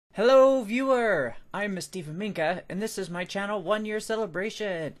Hello viewer, I'm Stephen Minka, and this is my channel 1 year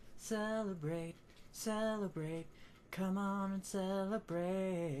celebration. Celebrate, celebrate, come on and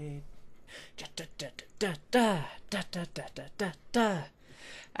celebrate. Da, da, da, da, da, da, da, da, da, da, da.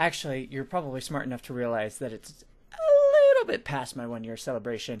 Actually, you're probably smart enough to realize that it's a little bit past my 1 year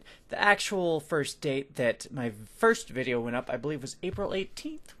celebration. The actual first date that my first video went up, I believe, was April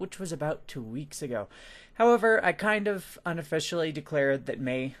 18th, which was about 2 weeks ago. However, I kind of unofficially declared that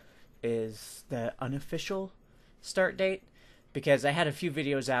May is the unofficial start date because I had a few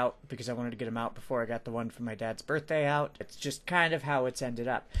videos out because I wanted to get them out before I got the one for my dad's birthday out. It's just kind of how it's ended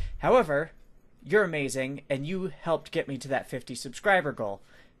up. However, you're amazing and you helped get me to that 50 subscriber goal.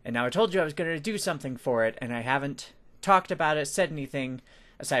 And now I told you I was going to do something for it, and I haven't talked about it, said anything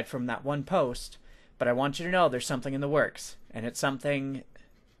aside from that one post, but I want you to know there's something in the works, and it's something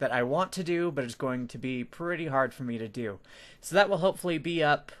that I want to do, but it's going to be pretty hard for me to do. So that will hopefully be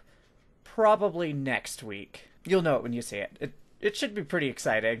up probably next week. You'll know it when you see it. It should be pretty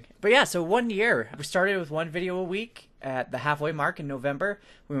exciting. But yeah, so 1 year. We started with one video a week at the halfway mark in November.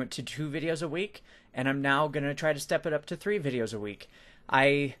 We went to 2 videos a week, and I'm now going to try to step it up to 3 videos a week.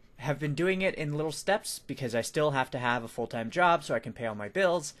 I have been doing it in little steps because I still have to have a full-time job so I can pay all my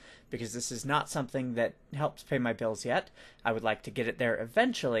bills, because this is not something that helps pay my bills yet. I would like to get it there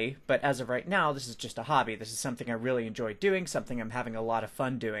eventually, but as of right now, this is just a hobby. This is something I really enjoy doing, something I'm having a lot of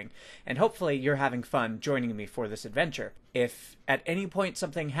fun doing, and hopefully you're having fun joining me for this adventure. If at any point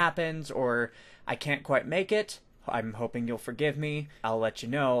something happens or I can't quite make it, I'm hoping you'll forgive me. I'll let you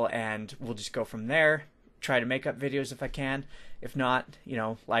know and we'll just go from there. Try to make up videos if I can. If not, you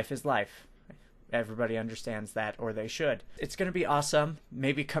know, life is life. Everybody understands that, or they should. It's going to be awesome.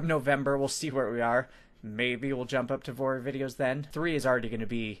 Maybe come November, we'll see where we are. Maybe we'll jump up to 4 videos then. 3 is already going to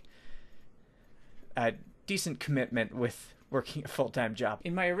be a decent commitment with working a full-time job.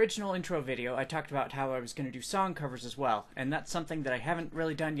 In my original intro video, I talked about how I was going to do song covers as well, and that's something that I haven't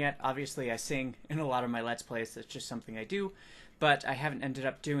really done yet. Obviously, I sing in a lot of my Let's Plays. That's just something I do, but I haven't ended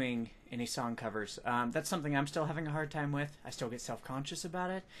up doing any song covers. That's something I'm still having a hard time with. I still get self-conscious about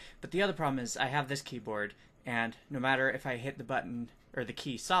it, but the other problem is I have this keyboard, and no matter if I hit the button or the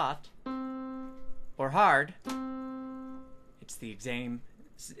key soft or hard, it's the same.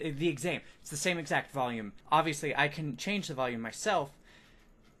 It's the same exact volume. Obviously, I can change the volume myself,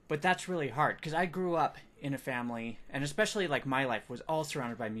 but that's really hard because I grew up in a family, and especially like my life was all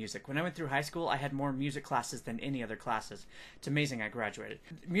surrounded by music. When I went through high school, I had more music classes than any other classes. It's amazing I graduated.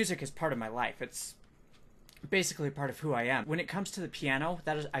 Music is part of my life. It's basically part of who I am. When it comes to the piano,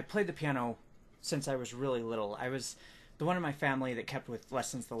 I played the piano since I was really little. I was the one in my family that kept with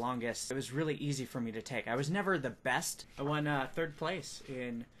lessons the longest. It was really easy for me to take. I was never the best. I won 3rd place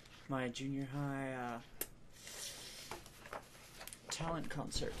in my junior high talent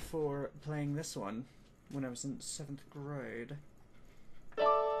concert for playing this one when I was in 7th grade.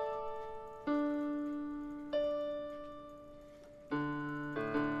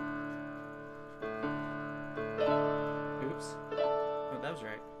 Oops. Oh, that was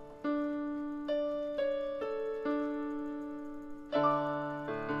right.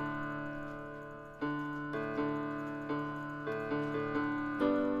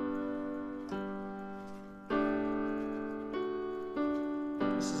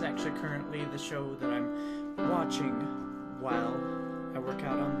 This is actually currently the show that I'm watching while I work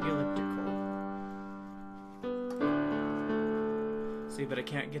out on the elliptical. See, but I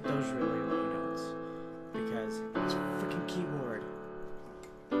can't get those really low notes because it's a freaking keyboard.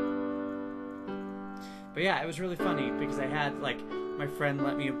 But yeah, it was really funny because I had, like, my friend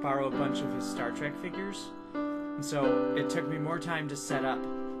let me borrow a bunch of his Star Trek figures, and so it took me more time to set up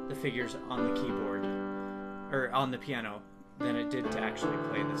the figures on the keyboard, or on the piano, than it did to actually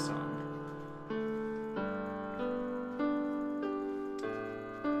play the song.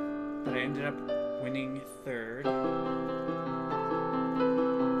 But I ended up winning 3rd.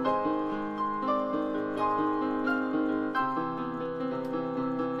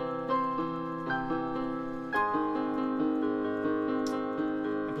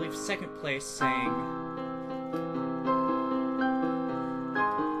 I believe 2nd place sang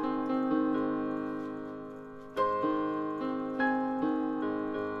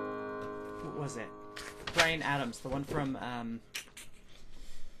Bryan Adams, the one from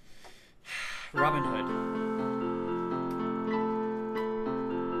Robin Hood.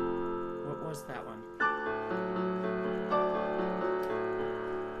 What was that one?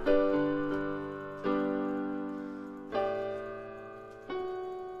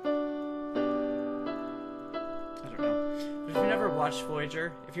 I don't know. But if you've never watched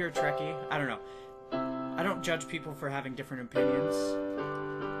Voyager, if you're a Trekkie, I don't know. I don't judge people for having different opinions.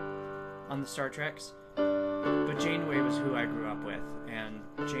 on the Star Treks, but Janeway was who I grew up with, and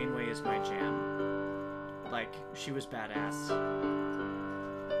Janeway is my jam. Like, she was badass.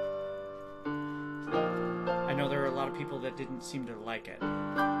 I know there are a lot of people that didn't seem to like it, but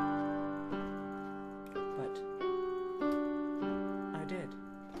I did.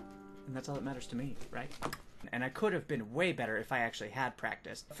 And that's all that matters to me, right? And I could have been way better if I actually had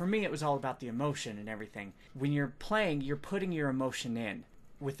practiced. For me, it was all about the emotion and everything. When you're playing, you're putting your emotion in.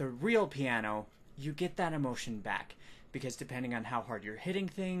 With a real piano, you get that emotion back. Because depending on how hard you're hitting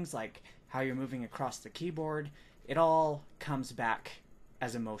things, like how you're moving across the keyboard, it all comes back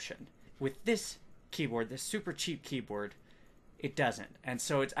as emotion. With this keyboard, this super cheap keyboard, it doesn't. And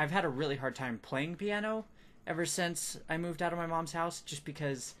so I've had a really hard time playing piano ever since I moved out of my mom's house, just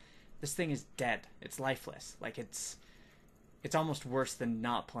because this thing is dead. It's lifeless. Like, it's almost worse than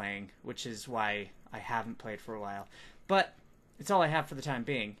not playing, which is why I haven't played for a while. But it's all I have for the time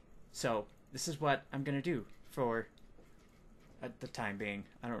being. So this is what I'm gonna do for the time being.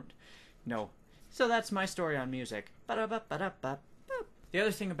 I don't know. So that's my story on music. Ba-da-ba-ba-da-ba. The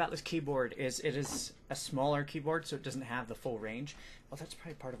other thing about this keyboard is it is a smaller keyboard, so it doesn't have the full range. Well, that's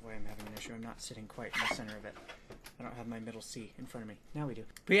probably part of why I'm having an issue. I'm not sitting quite in the center of it. I don't have my middle C in front of me. Now we do.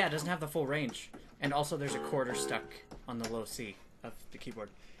 But yeah, it doesn't have the full range. And also there's a quarter stuck on the low C of the keyboard.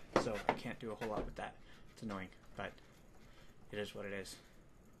 So I can't do a whole lot with that. It's annoying, but it is what it is.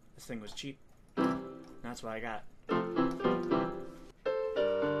 This thing was cheap. That's why I got it.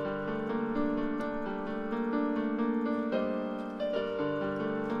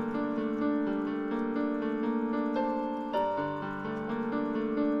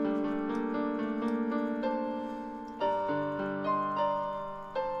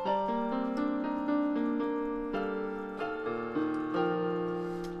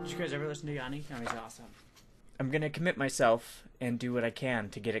 Did you guys ever listen to Yanni? Yanni's awesome. I'm going to commit myself and do what I can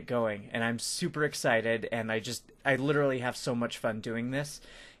to get it going. And I'm super excited, and I literally have so much fun doing this.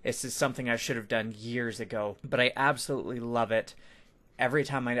 This is something I should have done years ago, but I absolutely love it. Every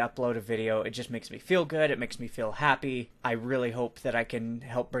time I upload a video, it just makes me feel good. It makes me feel happy. I really hope that I can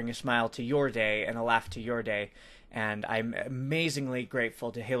help bring a smile to your day and a laugh to your day. And I'm amazingly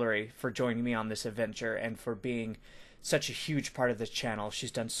grateful to Hillary for joining me on this adventure and for being such a huge part of this channel. She's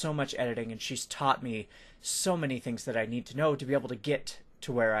done so much editing, and she's taught me so many things that I need to know to be able to get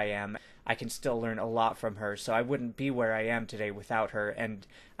to where I am. I can still learn a lot from her, so I wouldn't be where I am today without her, and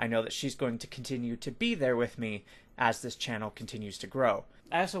I know that she's going to continue to be there with me as this channel continues to grow.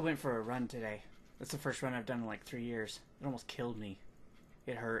 I also went for a run today. That's the first run I've done in like 3 years. It almost killed me.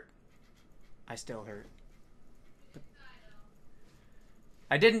 It hurt. I still hurt. But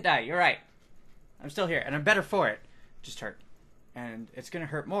I didn't die, you're right. I'm still here, and I'm better for it. Just hurt. And it's going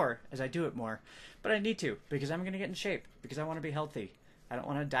to hurt more as I do it more. But I need to, because I'm going to get in shape, because I want to be healthy. I don't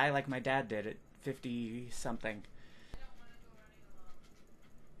want to die like my dad did at 50-something.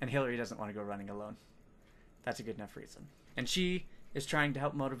 And Hillary doesn't want to go running alone. That's a good enough reason. And she is trying to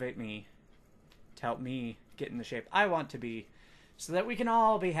help motivate me, to help me get in the shape I want to be, so that we can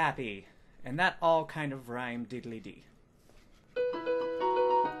all be happy. And that all kind of rhyme diddly-dee.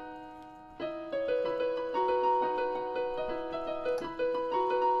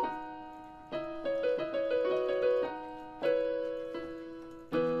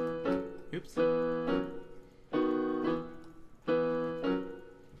 Oops.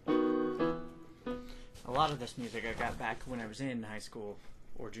 A lot of this music I got back when I was in high school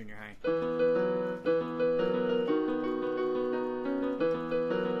or junior high.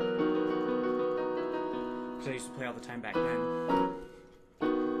 Because I used to play all the time back then.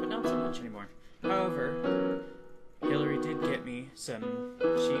 But not so much anymore. However, Hillary did get me some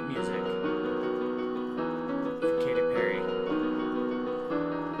sheet music for Katy Perry.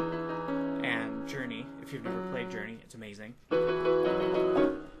 Journey. If you've never played Journey, it's amazing.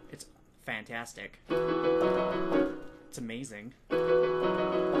 It's fantastic. It's amazing.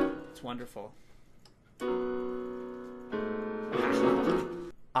 It's wonderful.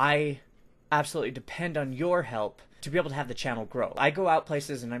 I absolutely depend on your help to be able to have the channel grow. I go out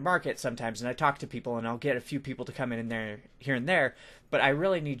places and I market sometimes and I talk to people and I'll get a few people to come in there here and there, but I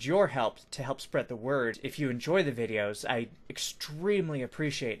really need your help to help spread the word. If you enjoy the videos, I extremely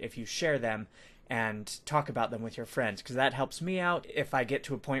appreciate if you share them and talk about them with your friends, because that helps me out. If I get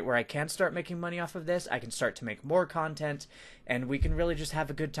to a point where I can start making money off of this, I can start to make more content, and we can really just have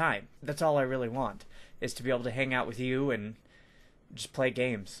a good time. That's all I really want, is to be able to hang out with you and just play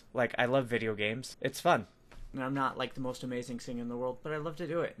games. Like, I love video games. It's fun. And I'm not like the most amazing singer in the world, but I love to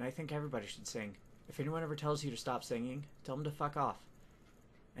do it, and I think everybody should sing. If anyone ever tells you to stop singing, tell them to fuck off.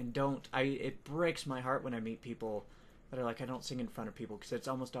 And don't. It breaks my heart when I meet people that are like, I don't sing in front of people, because it's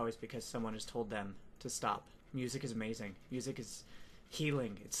almost always because someone has told them to stop. Music is amazing. Music is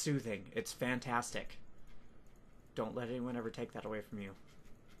healing. It's soothing. It's fantastic. Don't let anyone ever take that away from you.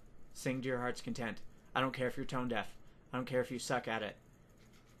 Sing to your heart's content. I don't care if you're tone deaf. I don't care if you suck at it.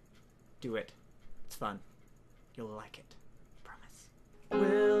 Do it. It's fun. You'll like it. Promise.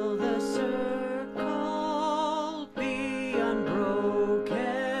 Will the circle be unbroken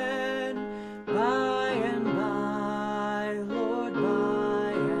by and by, Lord,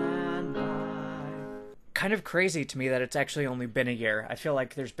 by and by? Kind of crazy to me that it's actually only been a year. I feel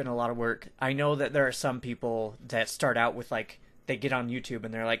like there's been a lot of work. I know that there are some people that start out with like, they get on YouTube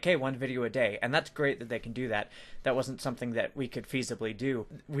and they're like, hey, 1 video a day. And that's great that they can do that. That wasn't something that we could feasibly do.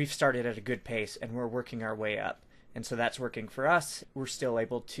 We've started at a good pace and we're working our way up. And so that's working for us. We're still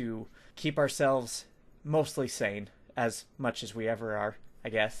able to keep ourselves mostly sane, as much as we ever are, I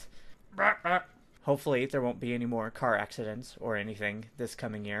guess. Hopefully there won't be any more car accidents or anything this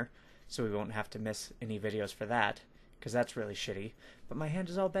coming year, so we won't have to miss any videos for that, because that's really shitty. But my hand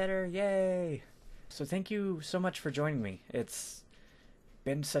is all better, yay! So thank you so much for joining me. It's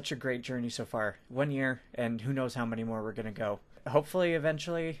been such a great journey so far. 1 year, and who knows how many more we're gonna go. Hopefully,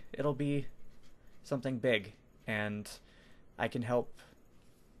 eventually, it'll be something big, and I can help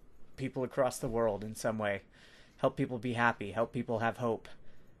people across the world in some way. Help people be happy, help people have hope,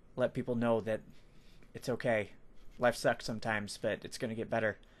 let people know that it's okay. Life sucks sometimes, but it's gonna get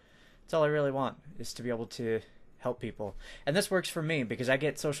better. That's all I really want, is to be able to help people. And this works for me because I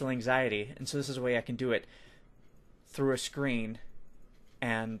get social anxiety, and so this is a way I can do it through a screen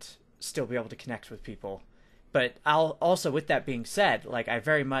and still be able to connect with people. But I'll also, with that being said, like, I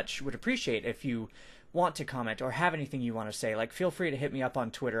very much would appreciate if you want to comment or have anything you want to say. Like, feel free to hit me up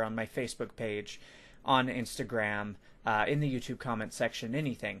on Twitter, on my Facebook page, on Instagram, in the YouTube comment section,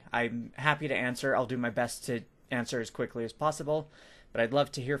 anything. I'm happy to answer. I'll do my best to answer as quickly as possible. But I'd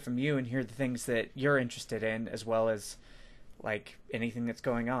love to hear from you and hear the things that you're interested in, as well as, like, anything that's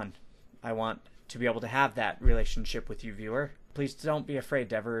going on. I want to be able to have that relationship with you, viewer. Please don't be afraid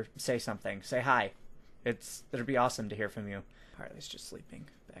to ever say something. Say hi. It'd be awesome to hear from you. Harley's just sleeping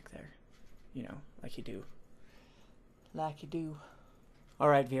back there. You know, like you do. Like you do.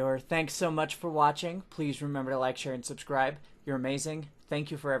 Alright, viewer. Thanks so much for watching. Please remember to like, share, and subscribe. You're amazing.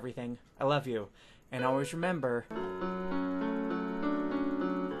 Thank you for everything. I love you. And always remember...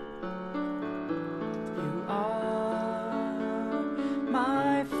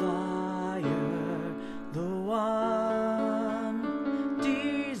 my fire, the one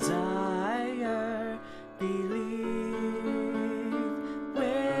desire, believe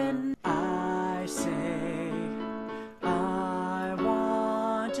when I say I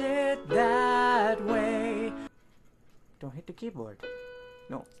want it that way. Don't hit the keyboard.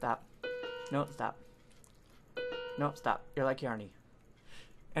 No, stop. No, stop. No, stop. You're like Yarny.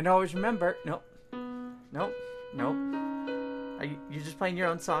 And always remember, nope. Nope. Nope. Are you just playing your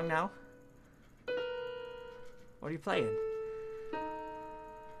own song now? What are you playing?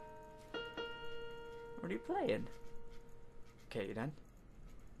 What are you playing? Okay, you done?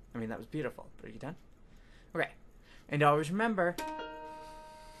 I mean, that was beautiful, but are you done? Okay. And always remember...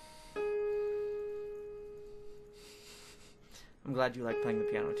 I'm glad you like playing the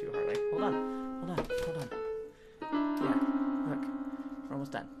piano too, Harley. Hold on. Hold on. Hold on. Yeah, look. We're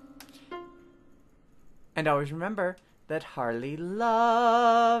almost done. And always remember... that Harley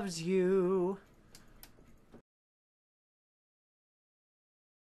loves you.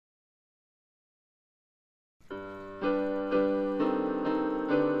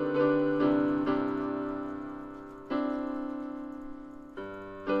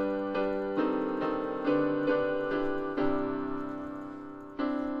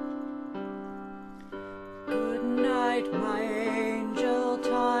 Good night, my angel,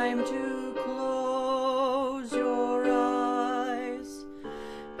 time to close your eyes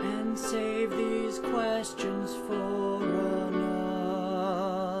and save these questions for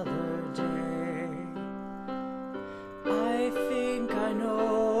another day. I think I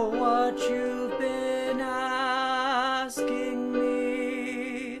know what you've been asking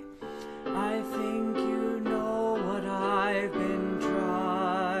me. I think you know what I've been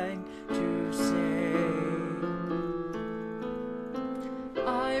trying to say.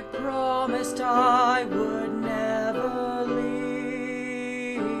 I promised I would never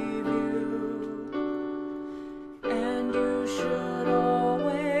leave you, and you should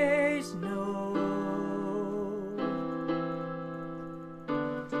always know,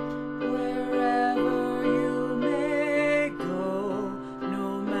 wherever you may go,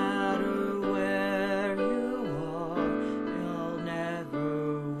 no matter where you are, you'll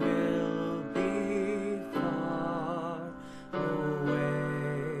never will be far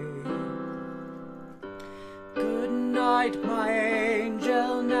night, my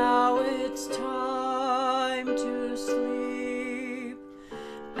angel, now it's time to sleep,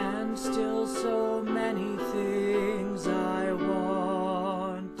 and still so many things I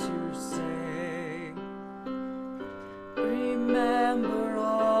want to say. Remember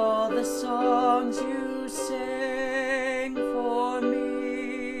all the songs you sang for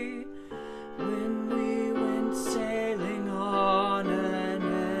me when we went sailing on an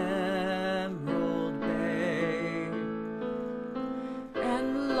emerald bay,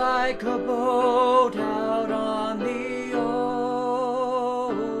 and like a boat out on the ocean,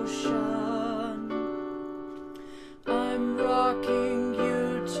 I'm rocking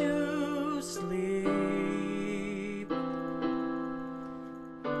you to sleep.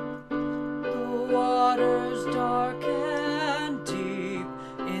 The water's dark